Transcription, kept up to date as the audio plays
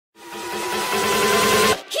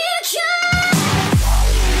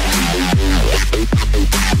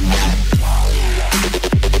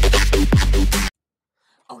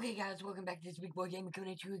welcome back to this Big Boy Gaming,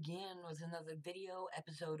 coming at you again with another video,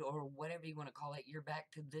 episode, or whatever you want to call it. You're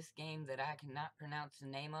back to this game that I cannot pronounce the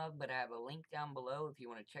name of, but I have a link down below if you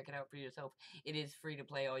want to check it out for yourself. It is free to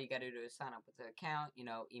play. All you gotta do is sign up with an account,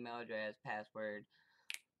 email address, password,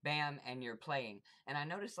 bam, and you're playing. And I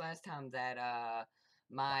noticed last time that,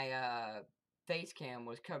 my, face cam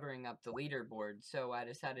was covering up the leaderboard, so I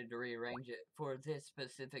decided to rearrange it for this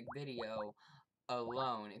specific video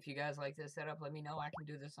alone. If you guys like this setup, let me know. I can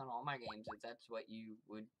do this on all my games if that's what you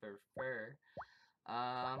would prefer.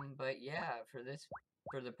 But yeah,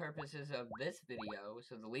 for the purposes of this video,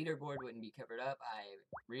 so the leaderboard wouldn't be covered up, I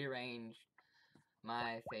rearranged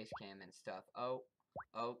my face cam and stuff. Oh.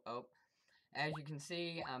 As you can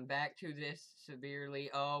see, I'm back to this severely,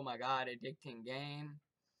 oh my god, addicting game.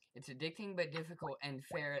 It's addicting but difficult and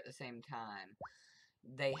fair at the same time.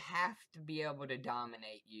 They have to be able to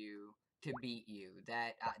dominate you to beat you.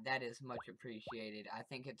 That is much appreciated. I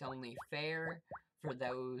think it's only fair for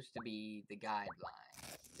those to be the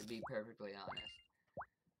guidelines, to be perfectly honest.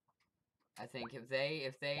 I think if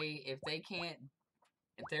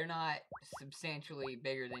they're not substantially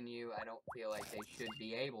bigger than you, I don't feel like they should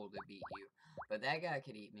be able to beat you. But that guy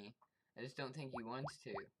could eat me. I just don't think he wants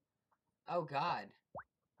to. Oh god.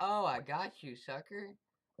 Oh, I got you, sucker.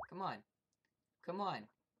 Come on. Come on.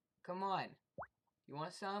 Come on. You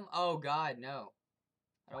want some? Oh god, no.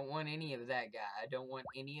 I don't want any of that guy. I don't want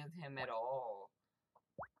any of him at all.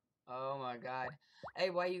 Oh my god. Hey,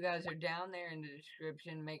 while you guys are down there in the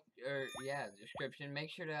description, make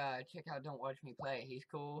sure to check out DontWatchMePlay. He's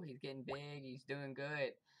cool, he's getting big, he's doing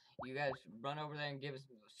good. You guys run over there and give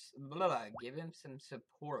him some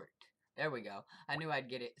support. There we go. I knew I'd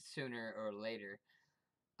get it sooner or later.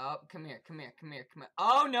 Oh, come here.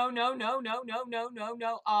 Oh, no.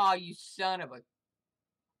 Oh, you son of a...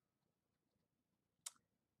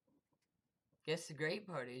 Guess the great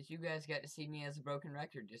part is you guys got to see me as a broken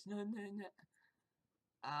record. Just no.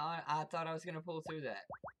 I thought I was going to pull through that.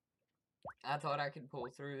 I thought I could pull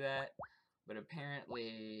through that. But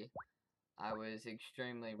apparently, I was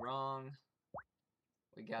extremely wrong.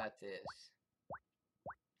 We got this.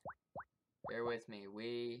 Bear with me.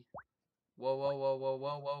 Whoa.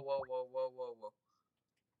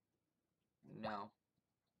 No.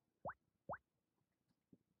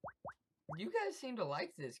 You guys seem to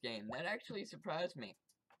like this game. That actually surprised me.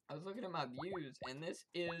 I was looking at my views, and this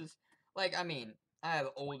is, like, I mean, I have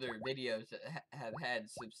older videos that have had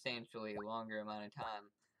substantially longer amount of time.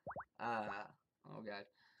 Oh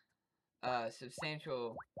god.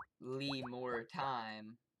 Substantially more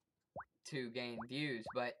time to gain views,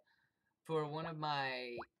 but for one of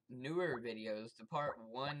my newer videos, the part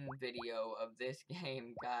 1 video of this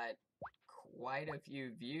game got quite a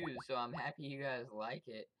few views, so I'm happy you guys like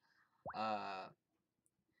it. I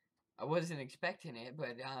wasn't expecting it,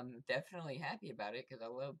 but I'm definitely happy about it because I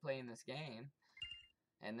love playing this game.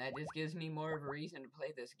 And that just gives me more of a reason to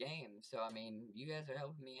play this game. So, I mean, you guys are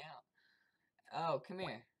helping me out. Oh, come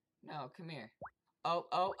here. No, come here.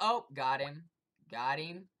 Oh, got him. Got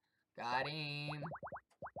him.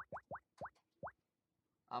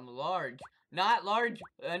 I'm large. Not large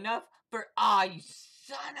enough for... Ah, you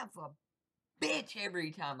son of a bitch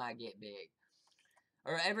every time I get big.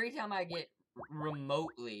 Or every time I get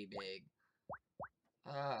remotely big.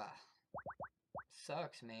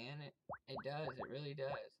 Sucks, man. It does. It really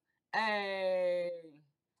does. Hey!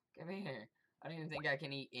 Come here. I don't even think I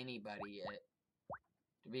can eat anybody yet.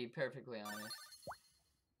 To be perfectly honest.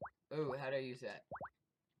 Ooh, how do I use that?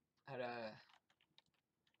 How do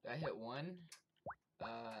I hit 1?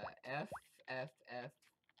 F.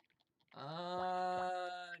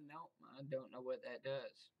 Nope, I don't know what that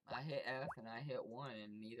does. I hit F and I hit 1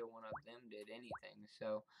 and neither one of them did anything.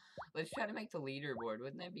 So, let's try to make the leaderboard.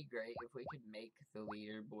 Wouldn't that be great if we could make the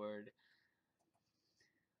leaderboard?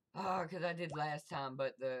 Oh, because I did last time,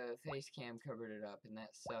 but the face cam covered it up and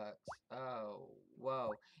that sucks. Oh,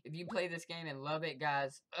 whoa. If you play this game and love it,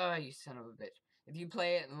 guys, oh, you son of a bitch. If you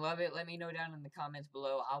play it and love it, let me know down in the comments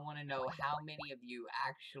below. I want to know how many of you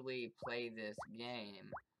actually play this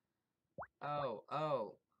game. Oh.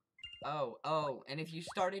 And if you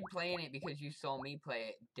started playing it because you saw me play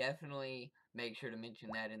it, definitely make sure to mention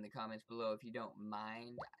that in the comments below if you don't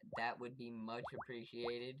mind. That would be much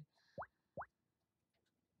appreciated.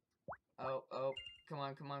 Oh. Come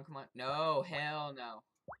on. No, hell no.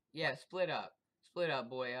 Yeah, split up. Split up,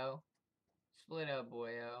 boyo.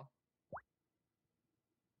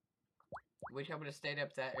 Wish I would have stayed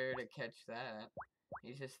up that early to catch that.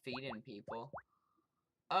 He's just feeding people.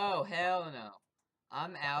 Oh, hell no.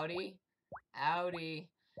 I'm outie.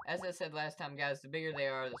 As I said last time, guys, the bigger they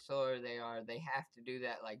are, the slower they are. They have to do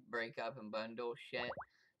that, like, break up and bundle shit.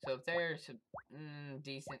 So if there's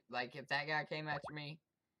decent, like if that guy came after me,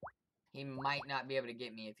 he might not be able to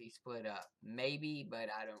get me if he split up. Maybe, but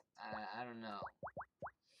I don't know.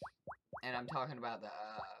 And I'm talking about the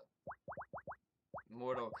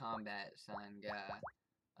Mortal Kombat son guy.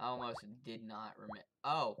 I almost did not remember.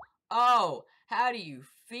 Oh, how do you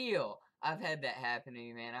feel? I've had that happen to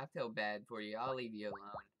me, man. I feel bad for you. I'll leave you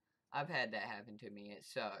alone. I've had that happen to me. It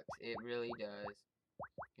sucks. It really does.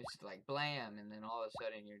 It's like blam, and then all of a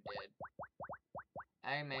sudden you're dead.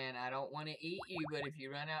 Hey, man, I don't want to eat you, but if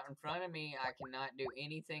you run out in front of me, I cannot do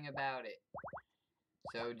anything about it.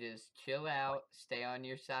 So just chill out. Stay on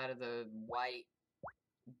your side of the white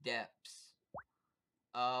depths.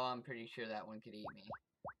 Oh, I'm pretty sure that one could eat me.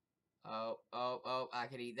 Oh, I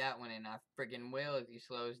could eat that one, and I freaking will if he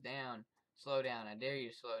slows down. Slow down. I dare you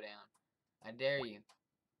to slow down. I dare you.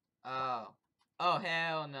 Oh,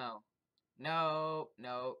 hell no. No.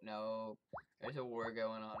 There's a war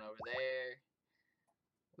going on over there.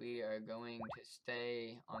 We are going to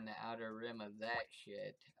stay on the outer rim of that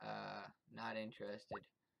shit. Not interested.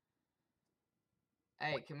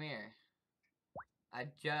 Hey, come here. I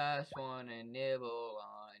just want to nibble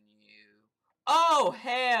on you. Oh,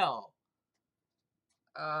 hell!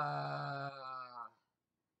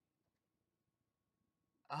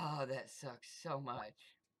 Oh, that sucks so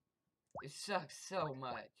much. It sucks so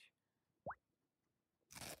much.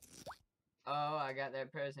 Oh, I got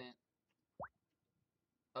that present.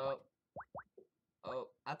 Oh,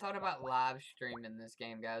 I thought about live streaming this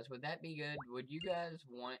game, guys. Would that be good? Would you guys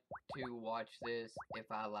want to watch this if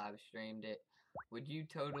I live streamed it? Would you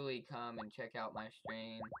totally come and check out my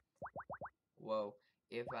stream? Whoa,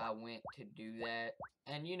 if I went to do that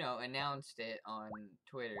and, you know, announced it on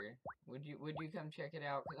Twitter, would you come check it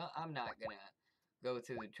out? Because I'm not gonna go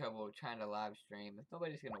through the trouble of trying to live stream if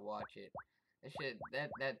nobody's gonna watch it.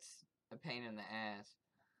 That's a pain in the ass.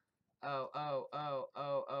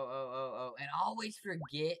 Oh, and always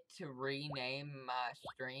forget to rename my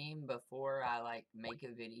stream before I, like, make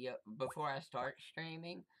a video, before I start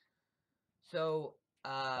streaming. So,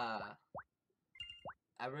 I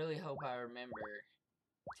really hope I remember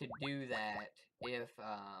to do that if,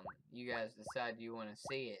 you guys decide you want to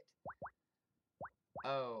see it.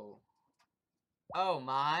 Oh,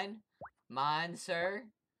 mine? Mine, sir?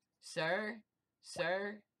 Sir?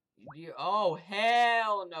 Oh,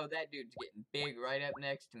 hell no, that dude's getting big right up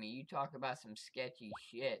next to me. You talk about some sketchy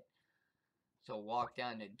shit. So walk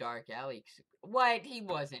down the dark alley. What? He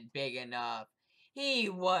wasn't big enough. He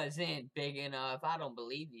wasn't big enough. I don't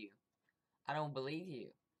believe you. I don't believe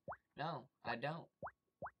you. No, I don't.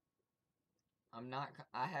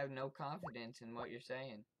 I have no confidence in what you're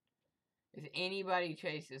saying. If anybody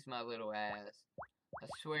chases my little ass, I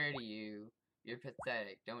swear to you, you're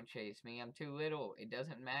pathetic. Don't chase me. I'm too little. It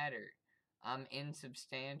doesn't matter. I'm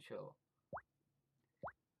insubstantial.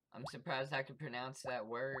 I'm surprised I could pronounce that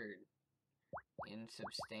word.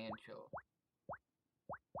 Insubstantial.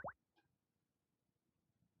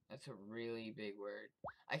 That's a really big word.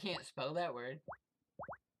 I can't spell that word.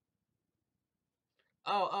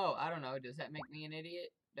 Oh, I don't know. Does that make me an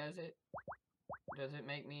idiot? Does it? Does it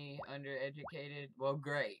make me undereducated? Well,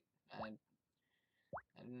 great. I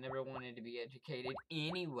never wanted to be educated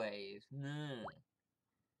anyways. No.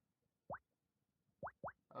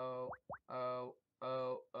 Oh.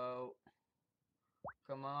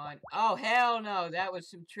 Come on. Oh, hell no. That was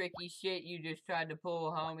some tricky shit you just tried to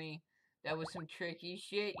pull, homie. That was some tricky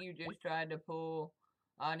shit you just tried to pull.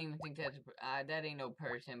 I don't even think that ain't no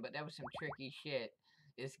person, but that was some tricky shit.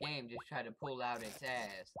 This game just tried to pull out its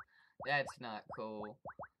ass. That's not cool.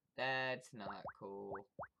 That's not cool.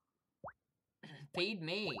 Feed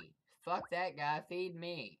me. Fuck that guy. Feed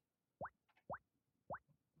me.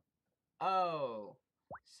 Oh,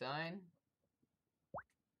 son.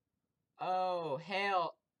 Oh,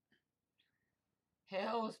 hell.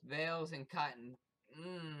 Hell's bells and cotton.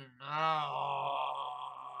 Oh.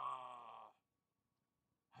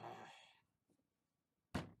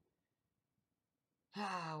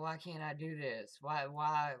 Why can't I do this? What?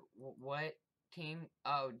 Team?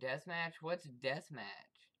 Oh, deathmatch? What's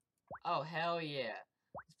deathmatch? Oh, hell yeah.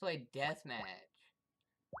 Let's play deathmatch.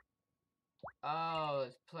 Oh,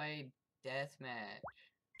 let's play deathmatch.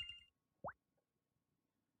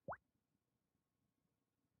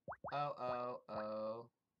 Oh.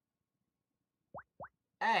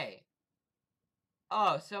 Hey!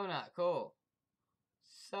 Oh, so not cool.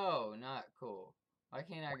 So not cool. Why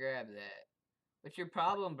can't I grab that? What's your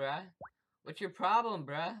problem, bruh? What's your problem,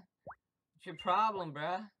 bruh? What's your problem,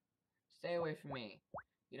 bruh? Stay away from me.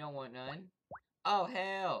 You don't want none? Oh,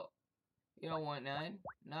 hell! You don't want none?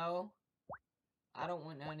 No? I don't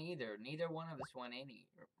want none either. Neither one of us want any.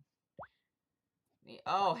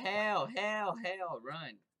 Oh, hell, hell, hell,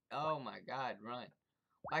 run. Oh my god, run.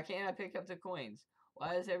 Why can't I pick up the coins?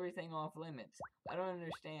 Why is everything off limits? I don't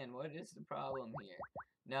understand. What is the problem here?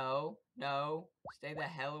 No, no, stay the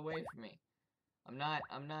hell away from me. I'm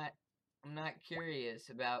not curious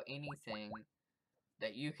about anything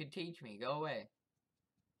that you could teach me. Go away.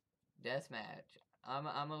 Deathmatch.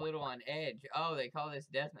 I'm a little on edge. Oh, they call this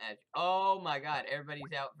deathmatch. Oh my god,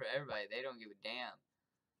 everybody's out for everybody. They don't give a damn.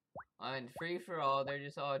 On free-for-all, they're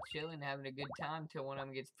just all chilling, having a good time till one of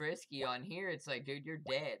them gets frisky. On here, it's like, dude, you're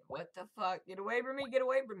dead. What the fuck? Get away from me! Get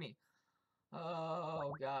away from me!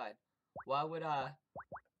 Oh god. Why would I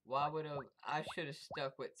should have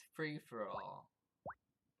stuck with free-for-all.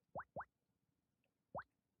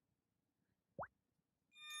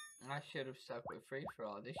 I should have stuck with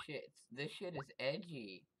free-for-all. This shit is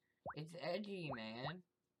edgy. It's edgy, man.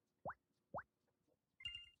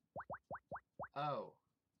 Oh.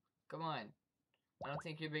 Come on. I don't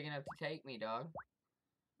think you're big enough to take me, dog.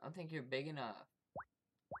 I don't think you're big enough.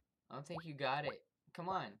 I don't think you got it. Come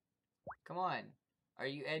on. Come on. Are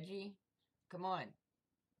you edgy? Come on.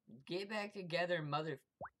 Get back together, mother...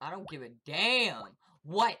 I don't give a damn.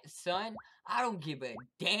 What, son? I don't give a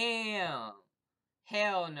damn.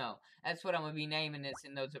 Hell no. That's what I'm gonna be naming this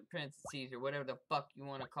in those parentheses or whatever the fuck you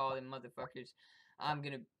wanna call them motherfuckers. I don't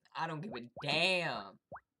give a damn.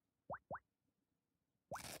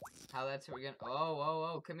 How that's what we're gonna...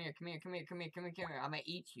 Oh, come here. I'ma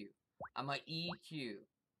eat you. I'ma eat you.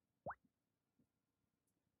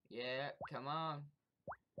 Yeah, come on.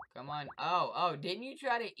 Come on. Oh, didn't you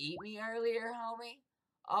try to eat me earlier, homie?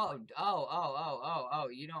 Oh,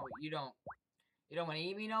 you don't want to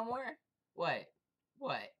eat me no more? What?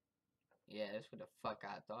 Yeah, that's what the fuck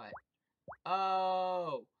I thought.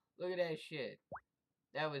 Oh, look at that shit.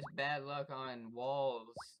 That was bad luck on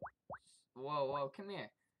walls. Whoa, come here.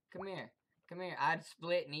 I'd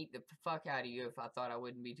split and eat the fuck out of you if I thought I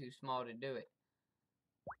wouldn't be too small to do it.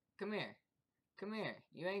 Come here.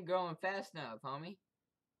 You ain't growing fast enough, homie.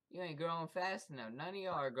 You ain't growing fast enough. None of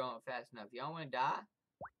y'all are growing fast enough. Y'all wanna die?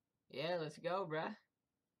 Yeah, let's go, bruh.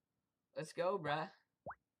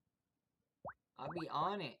 I'll be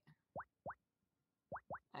on it.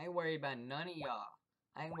 I ain't worried about none of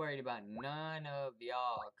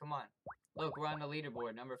y'all. Come on. Look, we're on the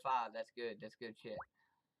leaderboard. Number 5. That's good. That's good shit.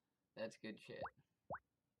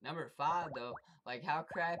 Number 5, though. Like, how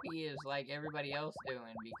crappy is, like, everybody else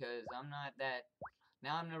doing? Because I'm not that...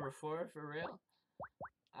 Now I'm number 4, for real?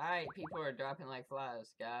 Alright, people are dropping like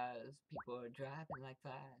flies, guys.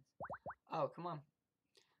 Oh, come on.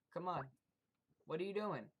 What are you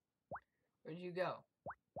doing? Where'd you go?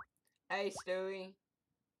 Hey, Stewie.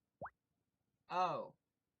 Oh,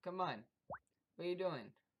 come on. What are you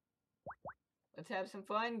doing? Let's have some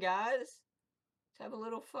fun, guys. Let's have a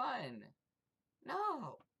little fun.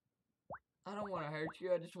 No. I don't want to hurt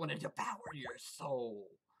you. I just want to devour your soul.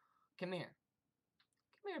 Come here.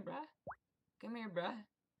 Bruh. Come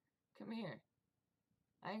here.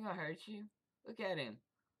 I ain't gonna hurt you. Look at him.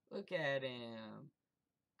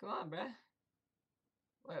 Come on, bruh.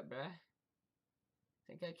 What, bruh?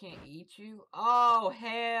 Think I can't eat you? Oh,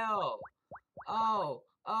 hell! Oh,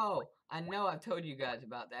 I know I've told you guys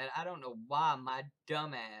about that. I don't know why my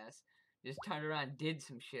dumbass just turned around and did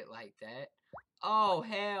some shit like that. Oh,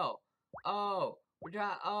 hell! Oh,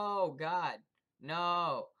 oh, God.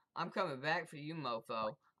 No. I'm coming back for you,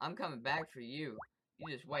 mofo. I'm coming back for you.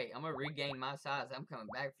 You just wait. I'm gonna regain my size. I'm coming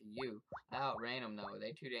back for you. I outran them, though.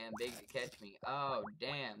 They too damn big to catch me. Oh,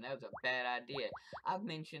 damn. That was a bad idea. I've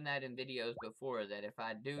mentioned that in videos before, that if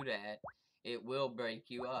I do that, it will break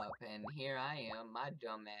you up. And here I am, my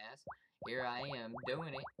dumb ass. Here I am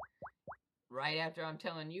doing it. Right after I'm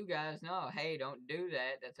telling you guys, no, hey, don't do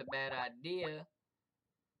that. That's a bad idea.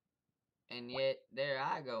 And yet, there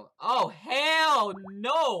I go. Oh, hell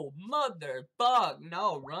no! Motherfuck!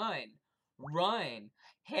 No, run!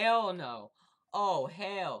 Hell no! Oh,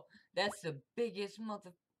 hell! That's the biggest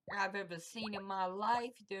motherfucker I've ever seen in my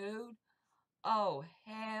life, dude! Oh,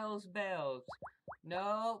 hell's bells!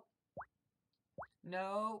 Nope!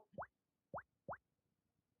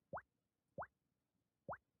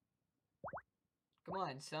 Come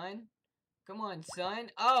on,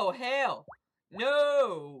 son! Oh, hell!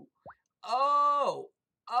 No! Oh,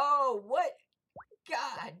 what?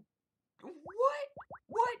 God.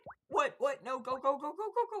 What? No, go.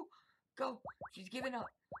 Go. She's giving up.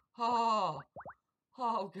 Oh,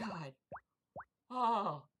 God.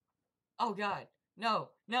 Oh, God.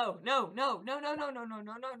 No.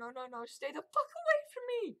 Stay the fuck away from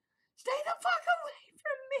me.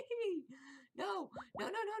 No.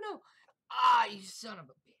 Ah, you son of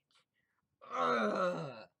a bitch.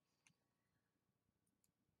 Ugh.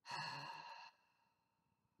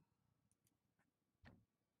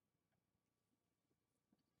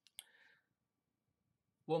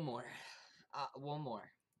 One more. One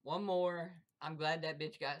more. One more. I'm glad that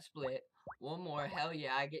bitch got split. One more. Hell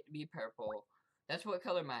yeah, I get to be purple. That's what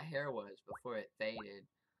color my hair was before it faded.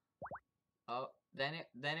 Oh, then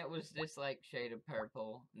it was this like shade of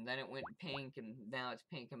purple, and then it went pink, and now it's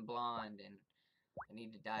pink and blonde, and I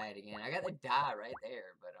need to dye it again. I got the dye right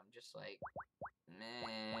there, but I'm just like,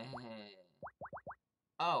 meh.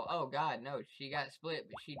 Oh God, no, she got split,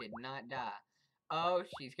 but she did not die. Oh,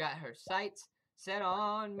 she's got her sights set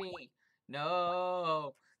on me.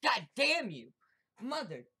 No. God damn you,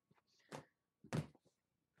 mother.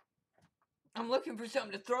 I'm looking for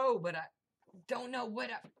something to throw, but I don't know what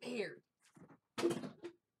here.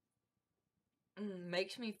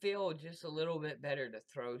 Makes me feel just a little bit better to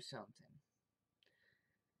throw something.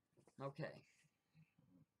 Okay.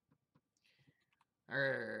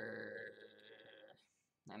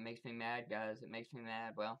 That makes me mad, guys. It makes me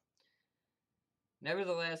mad. Well,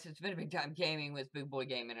 nevertheless, it's been a big time gaming with Big Boy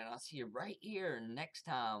Gaming, and I'll see you right here next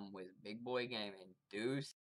time with Big Boy Gaming. Deuce.